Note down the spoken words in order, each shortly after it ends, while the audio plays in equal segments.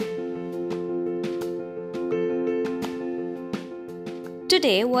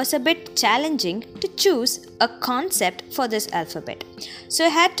today was a bit challenging to choose a concept for this alphabet. So I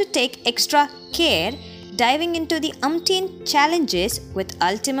had to take extra care diving into the umpteen challenges with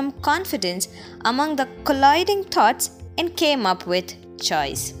ultimum confidence among the colliding thoughts and came up with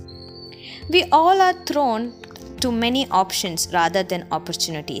choice. We all are thrown to many options rather than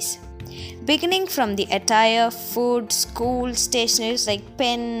opportunities. Beginning from the attire, food, school, stationeries like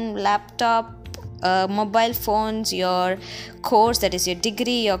pen, laptop, mobile phones, your course, that is your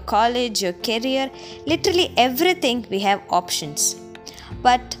degree, your college, your career, literally everything we have options.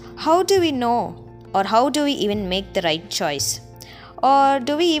 But how do we know, or how do we even make the right choice? Or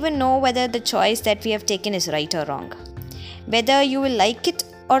do we even know whether the choice that we have taken is right or wrong? Whether you will like it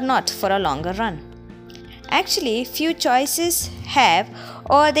or not for a longer run? Actually, few choices have,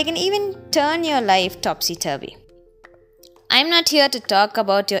 or they can even turn your life topsy-turvy. I'm not here to talk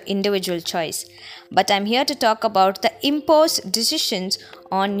about your individual choice, but I'm here to talk about the imposed decisions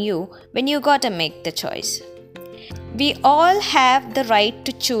on you when you gotta make the choice. We all have the right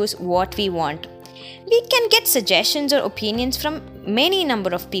to choose what we want. We can get suggestions or opinions from many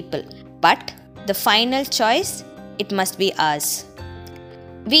number of people, but the final choice, it must be ours.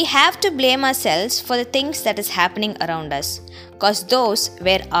 We have to blame ourselves for the things that is happening around us, cause those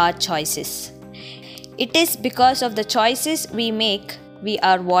were our choices. It is because of the choices we make, we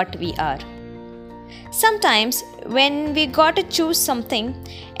are what we are. Sometimes when we got to choose something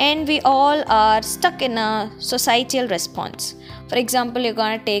and we all are stuck in a societal response. For example, you're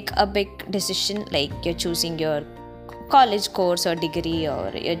gonna take a big decision like you're choosing your college course or degree,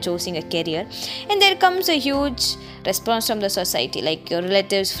 or you're choosing a career, and there comes a huge response from the society, like your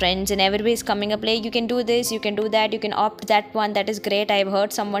relatives, friends, and everybody's coming up like, you can do this, you can do that, you can opt that one, that is great, I've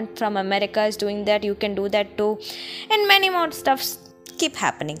heard someone from America is doing that, you can do that too, and many more stuffs keep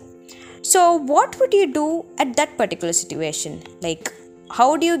happening. So what would you do at that particular situation? Like,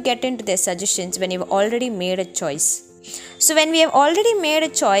 how do you get into their suggestions when you've already made a choice? So when we have already made a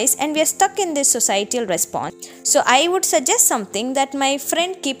choice and we are stuck in this societal response, so I would suggest something that my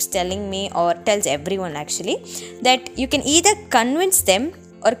friend keeps telling me, or tells everyone actually, that you can either convince them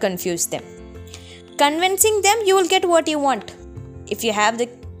or confuse them. Convincing them, you will get what you want. If you have the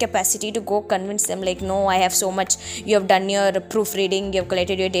capacity to go convince them like, no, I have so much, you have done your proofreading, you have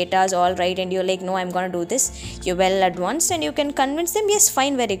collected your data all right, and you're like, no, I'm gonna do this, you're well advanced and you can convince them, yes,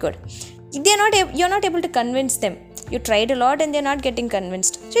 fine, very good. You're not able to convince them. You tried a lot and they're not getting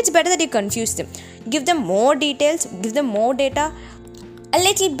convinced. So it's better that you confuse them. Give them more details, give them more data, a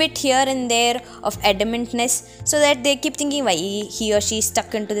little bit here and there of adamantness, so that they keep thinking why he or she is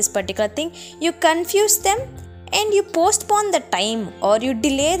stuck into this particular thing. You confuse them and you postpone the time, or you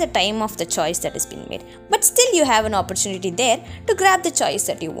delay the time of the choice that has been made. But still you have an opportunity there to grab the choice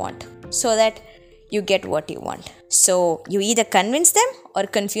that you want, so that you get what you want. So you either convince them or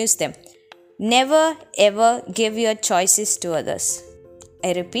confuse them. Never ever give your choices to others.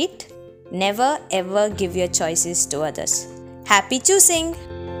 I repeat, never ever give your choices to others. Happy choosing!